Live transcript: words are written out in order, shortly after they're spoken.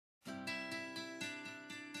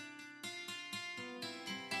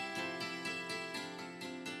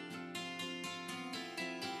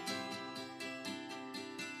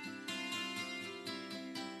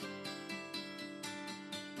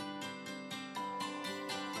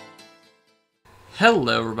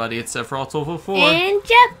Hello everybody, it's Sephiroth4 and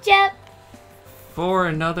Jup Jup for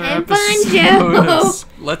another and episode of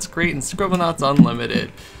Let's Create in Scribblenauts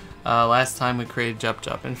Unlimited. Last time we created Jup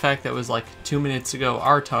Jup. In fact, that was like 2 minutes ago,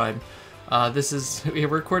 our time. We're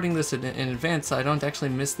recording this in advance, so I don't actually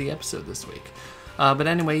miss the episode this week. But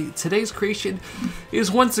anyway, today's creation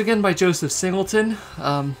is once again by Joseph Singleton.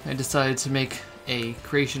 I decided to make a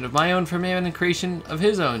creation of my own from him and a creation of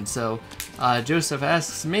his own. So Joseph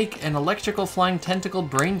asks, make an electrical flying tentacle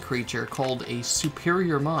brain creature called a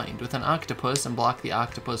superior mind with an octopus and block the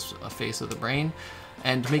octopus face of the brain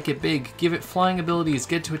and make it big. Give it flying abilities,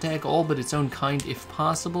 get to attack all but its own kind if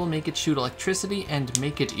possible, make it shoot electricity, and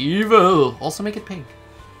make it evil. Also make it pink.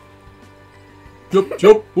 Jup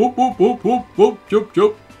jup, whoop whoop whoop whoop whoop, jup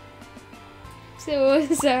jup. So,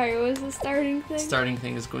 sorry, what was the starting thing? Starting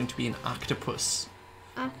thing is going to be an octopus.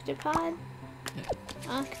 Octopod? Yeah.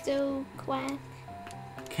 Octo-quack?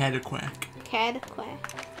 Cataquack.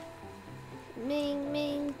 Cataquack. Ming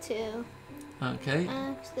Ming 2. Okay.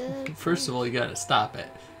 Octopus. First of all, you gotta stop it.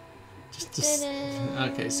 Just.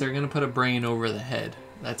 Okay, so you're gonna put a brain over the head.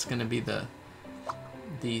 That's gonna be the.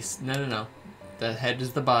 No. The head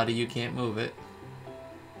is the body, you can't move it.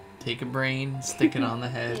 Take a brain, stick it on the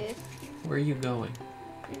head. Yeah. Where are you going?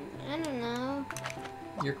 I don't know.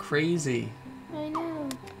 You're crazy. I know.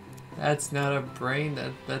 That's not a brain.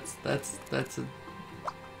 That's a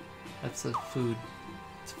food.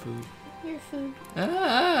 It's food. Your food.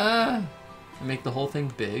 Ah! Make the whole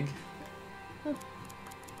thing big. Oh.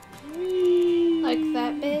 Like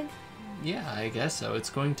that big? Yeah, I guess so.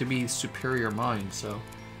 It's going to be superior mind, so.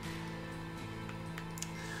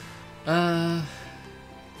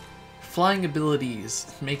 Flying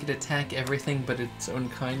abilities. Make it attack everything but its own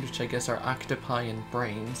kind, which I guess are octopi and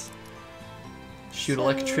brains. Shoot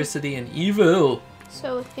electricity and evil!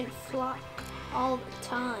 So it can fly all the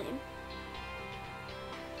time.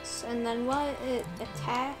 And then what? It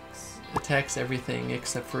attacks? Attacks everything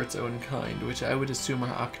except for its own kind, which I would assume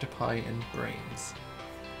are octopi and brains.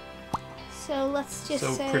 So let's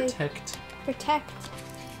just say... protect. Protect.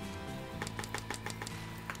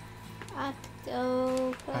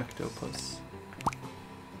 Octopus.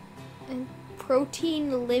 And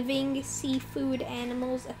protein living seafood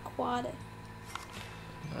animals aquatic.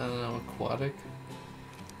 I don't know, aquatic?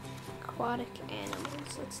 Aquatic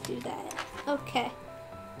animals. Let's do that. Okay.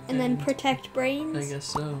 And then protect brains? I guess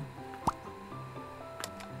so.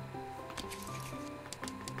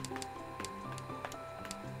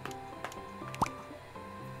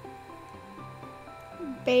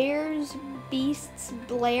 Bears, beasts,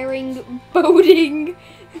 blaring, boating,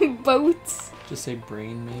 boats. Just say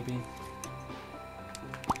brain, maybe?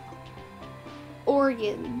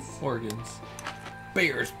 Organs. Organs.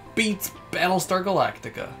 Bears beats Battlestar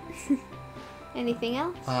Galactica. Anything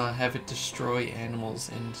else? Have it destroy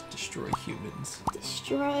animals and destroy humans.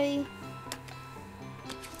 Destroy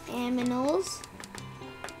aminals.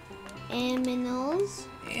 Aminals.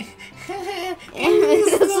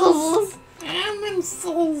 Aminals.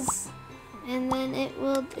 Aminals. And then it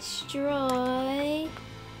will destroy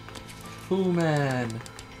Human.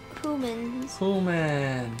 humans.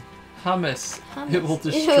 Human. Hummus. Hummus. It will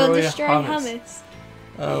destroy, hummus.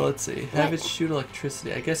 Let's see. Have it shoot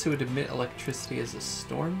electricity. I guess it would emit electricity as a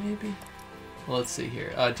storm, maybe? Well, let's see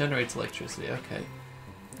here. Generates electricity. Okay.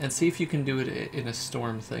 And see if you can do it in a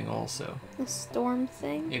storm thing also. A storm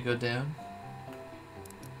thing? You go down.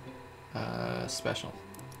 Special.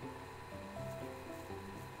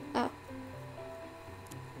 Oh.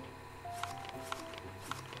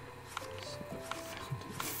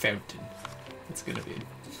 Fountain. It's gonna be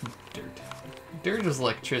dirt. Dirt is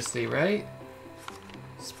electricity, right?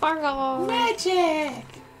 Sparkle. Magic!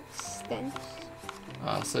 Stench.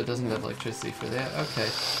 So it doesn't have electricity for that. Okay.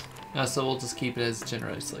 So we'll just keep it as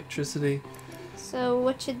generates electricity. So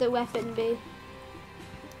what should the weapon be?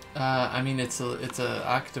 I mean it's a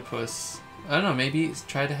octopus. I don't know. Maybe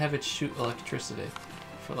try to have it shoot electricity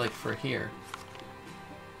for here.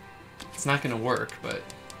 It's not gonna work, but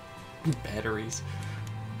batteries.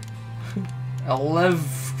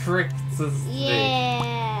 Electricity.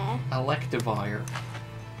 Yeah. Electivire.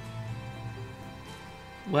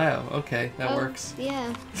 Wow, okay, that works.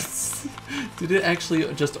 Yeah. Did it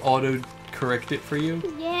actually just auto-correct it for you?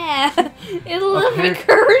 Yeah. It'll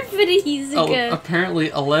occur pretty ago. Apparently,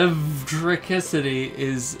 electricity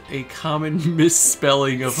is a common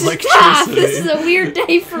misspelling of electricity. Stop! This is a weird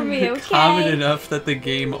day for me, okay? Common enough that the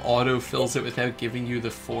game auto-fills it without giving you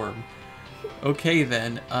the form. Okay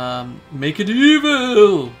then, make it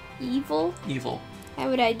evil! Evil? Evil. How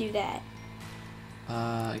would I do that?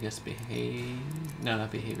 I guess no,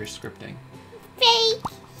 not behavior, scripting. Fake!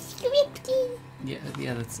 Scripting!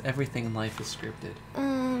 Yeah, that's everything in life is scripted.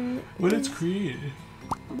 When it's created.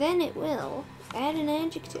 Then it will. Add an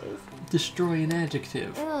adjective. Destroy an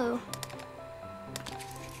adjective. Oh.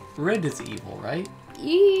 Red is evil, right?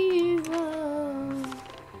 Evil.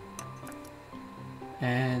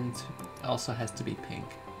 And also has to be pink.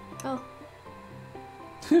 Oh.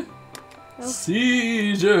 Oh.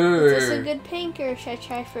 Seizure! Is this a good pink, or should I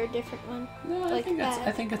try for a different one? No, like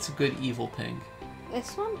I think that's a good evil pink.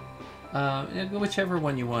 This one? Whichever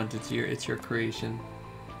one you want. It's your creation.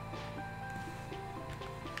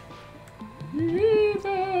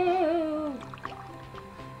 Evil.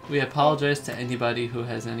 We apologize to anybody who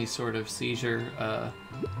has any sort of seizure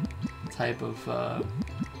type of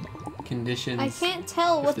conditions. I can't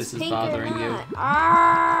tell what's this is pink bothering or not. you.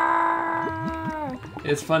 Arrgh!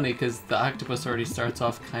 It's funny because the octopus already starts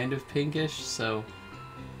off kind of pinkish, so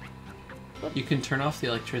you can turn off the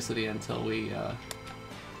electricity until we.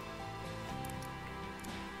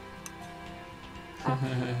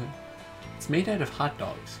 It's made out of hot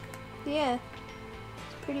dogs. Yeah.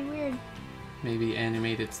 It's pretty weird. Maybe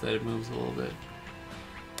animate it so that it moves a little bit.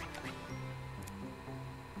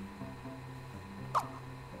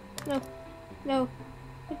 No. No.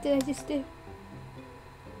 What did I just do?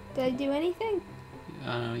 Did I do anything?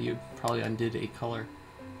 I don't know, you probably undid a color.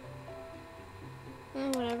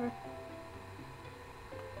 Whatever.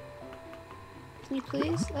 Can you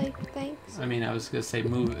please? Like, thanks. I mean, I was gonna say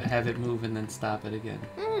move, have it move and then stop it again.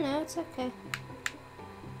 I don't know, it's okay.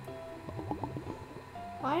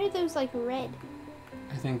 Why are those like red?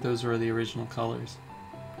 I think those were the original colors.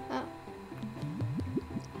 Oh.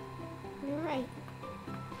 You're right.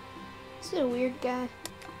 This is a weird guy.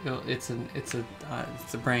 It's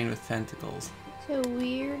a brain with tentacles. It's a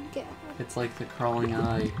weird guy. It's like The Crawling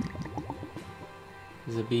Eye.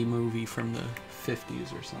 It's a B movie from the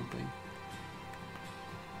 50s or something.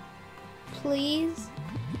 Please?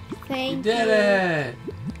 Thank you. You did it!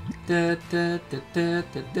 Da, da, da, da, da,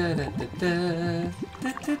 da, da, da,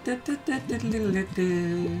 da, da, da, da.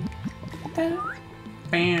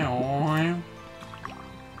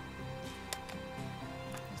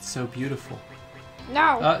 It's so beautiful.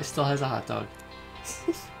 No! Oh, it still has a hot dog.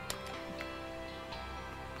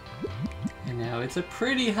 And now it's a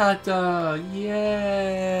pretty hot dog.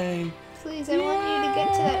 Yay! Please, I want you to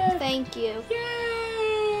get to that. Thank you.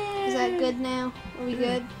 Yay! Is that good now? Are we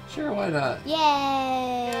good? Sure, why not?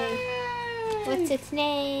 Yay! What's its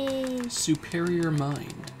name? Superior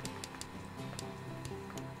Mind.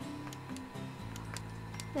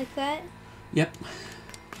 Like that? Yep.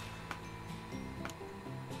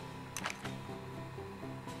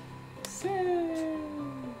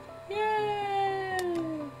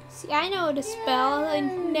 See, I know how to spell. I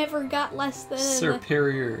never got less than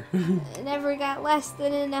Superior. I never got less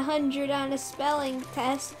than 100 on a spelling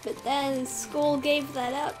test, but then school gave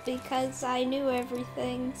that up because I knew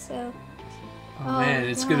everything. So. Oh man,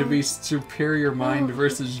 it's gonna be Superior Mind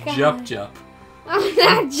versus Jup Jup. Oh,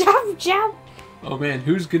 not Jup Jup. Oh man,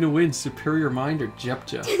 who's gonna win, Superior Mind or Jup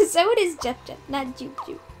Jup? So it is Jup Jup, not Jup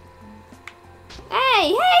Jup.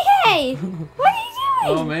 Hey, hey, hey! What are you doing?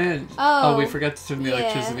 Oh man. Oh, we forgot to turn the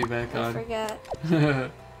electricity back on. I forgot.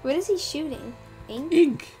 What is he shooting? Ink?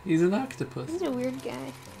 Ink. He's an octopus. He's a weird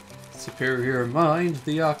guy. Superior Mind,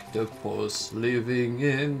 the octopus, living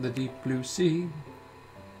in the deep blue sea.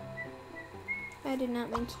 I did not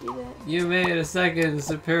mean to do that. You made a second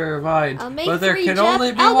Superior Mind, I'll make but there three can Jup.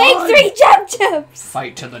 only be I'll one. make 3 Jup Jups!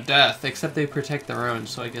 Fight to the death, except they protect their own,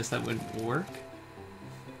 so I guess that wouldn't work.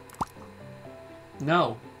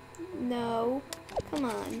 No. No. Come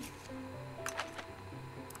on.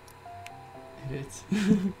 It's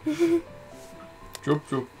Jup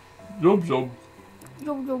Jup. Jup Jup.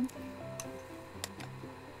 Jup Jup.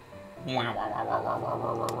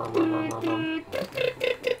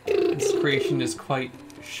 This creation is quite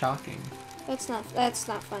shocking. That's not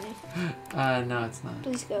funny. No, it's not.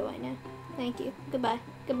 Please go away now. Thank you. Goodbye.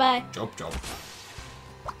 Goodbye. Jup Jup.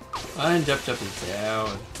 And Jup Jup is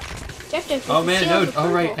down. Jup Jup gives Oh the man, seal no, of approval.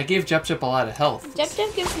 alright, I gave Jup Jup a lot of health. Jup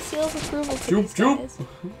Jup gives the seal of approval to Jup these Jup. guys.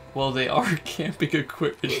 Well, they are camping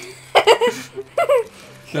equipment.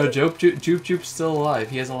 No, Jup Jup's still alive.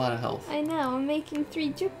 He has a lot of health. I know, I'm making 3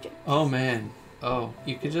 Jup Jups. Oh man. Oh,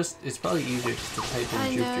 you could just, it's probably easier just to type in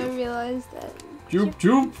I know, I Jup realized that. Jup.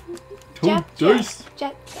 Jup. Jup Dice.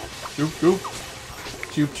 Jup Jup. Jup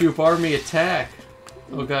Jup. Jup army attack.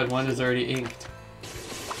 Oh god, one is already inked.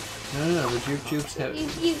 No, the Jup Jups have...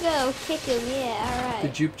 You go, kick him, yeah, The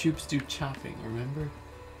alright. Jup Jups do chopping, remember?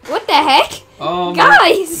 What the heck? Oh,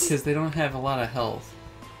 Guys! Because they don't have a lot of health.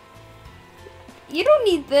 You don't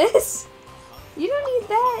need this. You don't need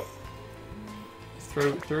that.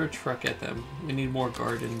 throw a truck at them. We need more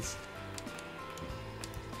gardens.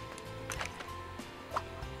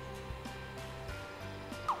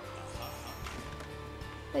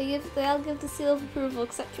 They'll give the seal of approval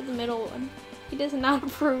except for the middle one. He does not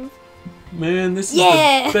approve. Man, this is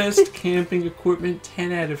the best camping equipment.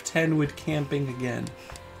 10 out of 10 would camping again.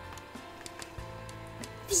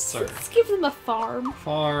 Sir. Let's give them a farm.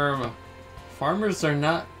 Farms are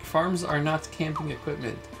not camping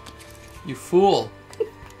equipment. You fool.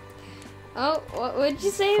 Oh, what would you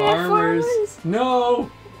say about farmers? No!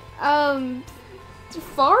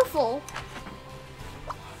 Farfel.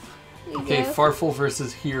 Okay, Farfel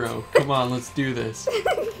versus Hero. Come on, let's do this.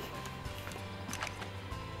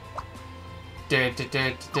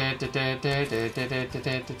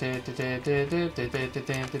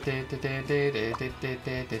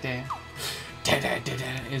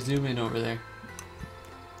 Zoom in over there.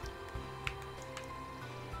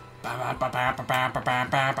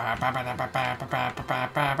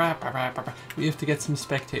 We have to get some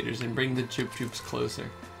spectators and bring the Jup Jups closer.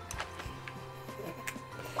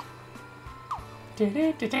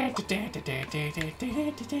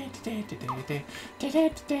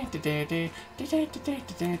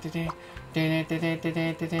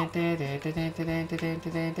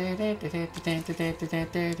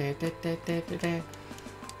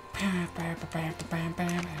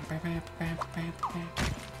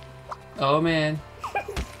 Oh man,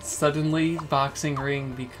 suddenly boxing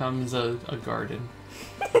ring becomes a garden.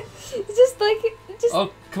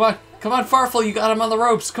 Oh, come on, Farfel, you got him on the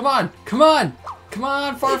ropes. Come on,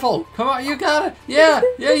 Farfel, come on, you got it. Yeah,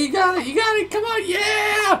 you got it. Come on,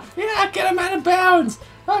 yeah, get him out of bounds.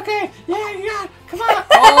 Okay, yeah, you got it. Come on.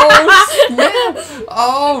 Oh snap!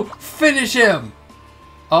 Oh, finish him.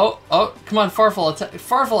 Oh, come on, Farfel,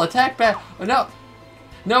 attack back. Oh,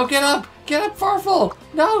 no, get up, Farfel.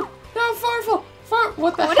 No, Farfel.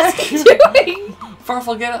 What the heck? What is he doing?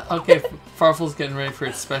 Farfel, get up. Okay, Farfel's getting ready for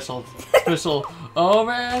its special. Oh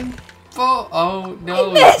man. Oh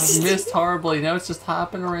no, missed horribly. Now it's just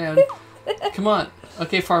hopping around. Come on.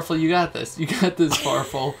 Okay, Farfel, you got this.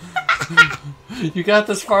 Farfel. You got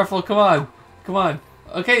this, Farfel. Come on.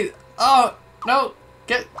 Okay. Oh no.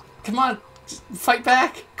 Come on. Fight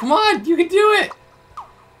back. Come on. You can do it.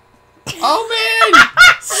 Oh man.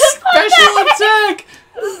 Special attack.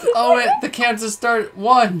 Oh wait, the counts have started.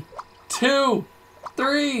 1, 2,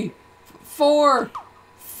 3, 4,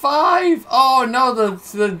 5. Oh no, the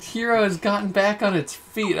hero has gotten back on its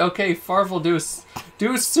feet. Okay, Farfel, do a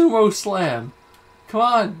sumo slam. Come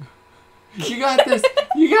on. You got this.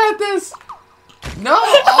 No!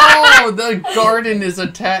 Oh, the garden is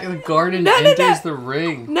attacked. The garden enters the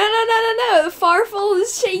ring. No. Farfel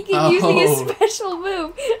is shaking using his special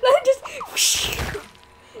move.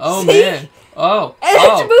 Oh man. Oh. And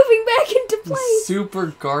it's moving back into place.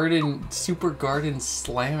 Super garden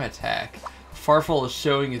slam attack. Farfel is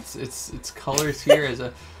showing its colors here as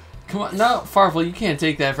a. Come on, no, Farfel, you can't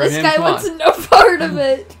take that from him. This guy wants no part of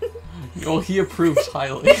it. Well, he approves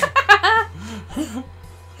highly.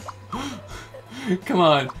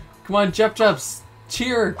 Come on, Jup Jups,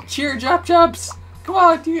 cheer, Jup Jups. Come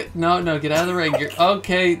on, no, get out of the ring.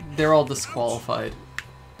 Okay, they're all disqualified.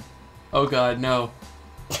 Oh God, no!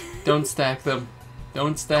 Don't stack them. No.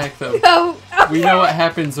 We know what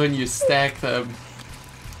happens when you stack them.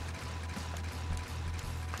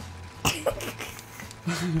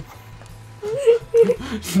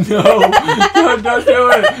 No, don't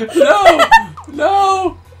do it.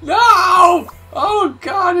 No. Oh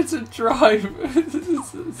God, it's a drive.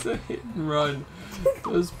 It's a hit and run.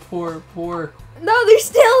 Those poor. No, they're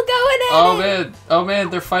still going at it. Oh man,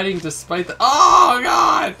 they're fighting despite the. Oh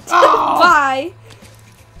God. Oh. Bye.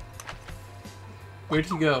 Where'd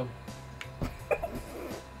he go?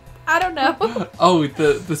 I don't know. Oh,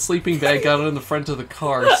 the sleeping bag got on the front of the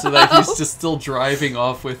car so that he's just still driving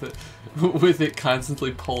off with it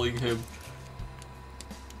constantly pulling him.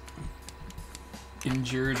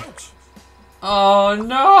 Injured. Oh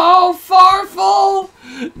no, Farfel!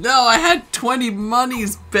 No, I had 20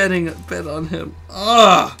 monies bet on him.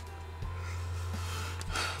 Ugh.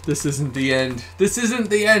 This isn't the end. This isn't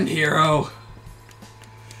the end, hero.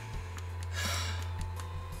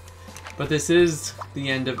 But this is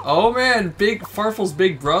the end of. Oh man, Farfel's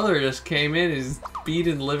big brother just came in and is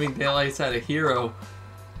beating living daylights out of Hero.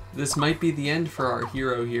 This might be the end for our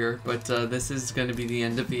hero here, but this is going to be the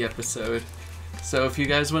end of the episode. So if you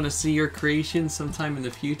guys want to see your creation sometime in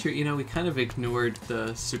the future, you know, we kind of ignored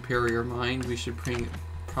the superior mind. We should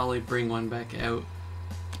probably bring one back out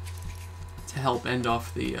to help end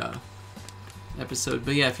off the episode.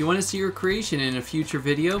 But yeah, if you want to see your creation in a future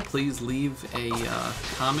video, please leave a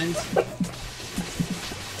comment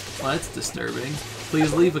Well, that's disturbing.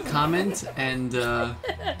 Please leave a comment and,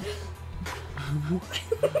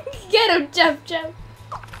 Get him, Jup Jup!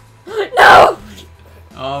 No!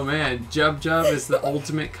 Oh man, Jup Jup is the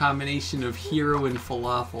ultimate combination of hero and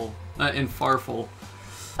falafel. And farfel.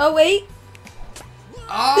 Oh, wait.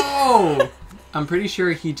 Oh! I'm pretty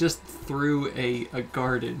sure he just threw a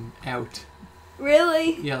garden out.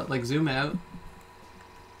 Really? Yeah, like zoom out.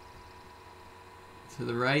 To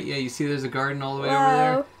the right. Yeah, you see there's a garden all the way over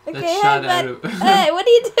there? Okay, That's shot out of... Hey, what are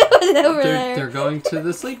you doing over there? They're going to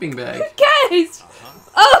the sleeping bag. Guys!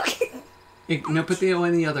 Oh! No, put the O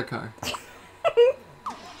in the other car.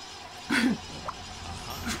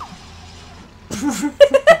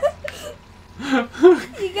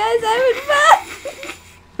 You guys having fun?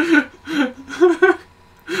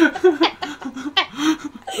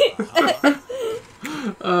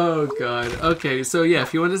 Oh god. Okay, so yeah,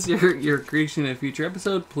 if you want to see your creation in a future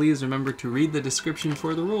episode, please remember to read the description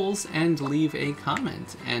for the rules and leave a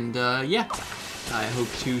comment. And yeah, I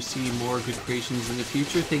hope to see more good creations in the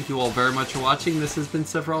future. Thank you all very much for watching. This has been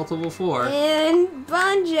Sephiroth 4. And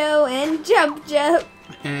Bonjo and Jup Jup.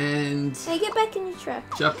 And... Hey, get back in your truck.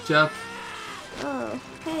 Jup Jup. Oh,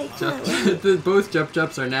 hey, come on. Both Jup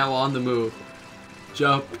Jups are now on the move.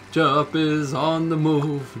 Jup Jup is on the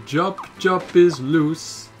move. Jup Jup is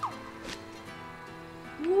loose.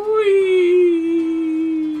 Whee!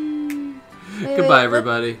 Goodbye,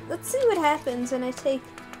 everybody. Let's see what happens when I take...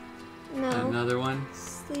 No. Another one?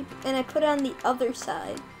 Sleep. And I put it on the other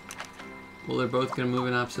side. Well, they're both going to move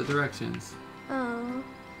in opposite directions. Oh.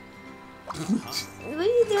 What are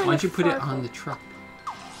you doing? Why don't you put it on the truck?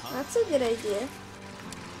 That's a good idea.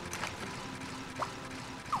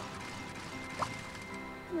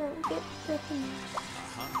 No, get back in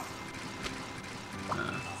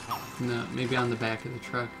there. No, maybe on the back of the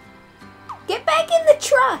truck. Get back in the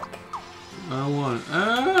truck! I want.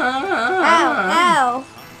 Ow, ow.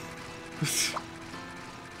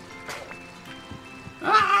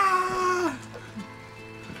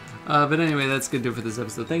 But anyway, that's going to do it for this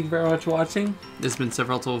episode. Thank you very much for watching. This has been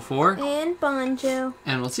Sephiroth 4. And Bonjo.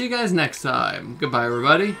 And we'll see you guys next time. Goodbye,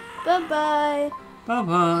 everybody. Bye-bye.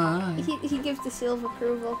 Bye-bye. He gives the seal of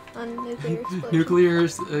approval on nuclear explosion. Nuclear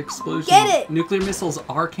explosion. Get it! Nuclear missiles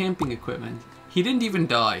are camping equipment. He didn't even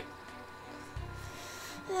die.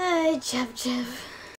 Jup Jup.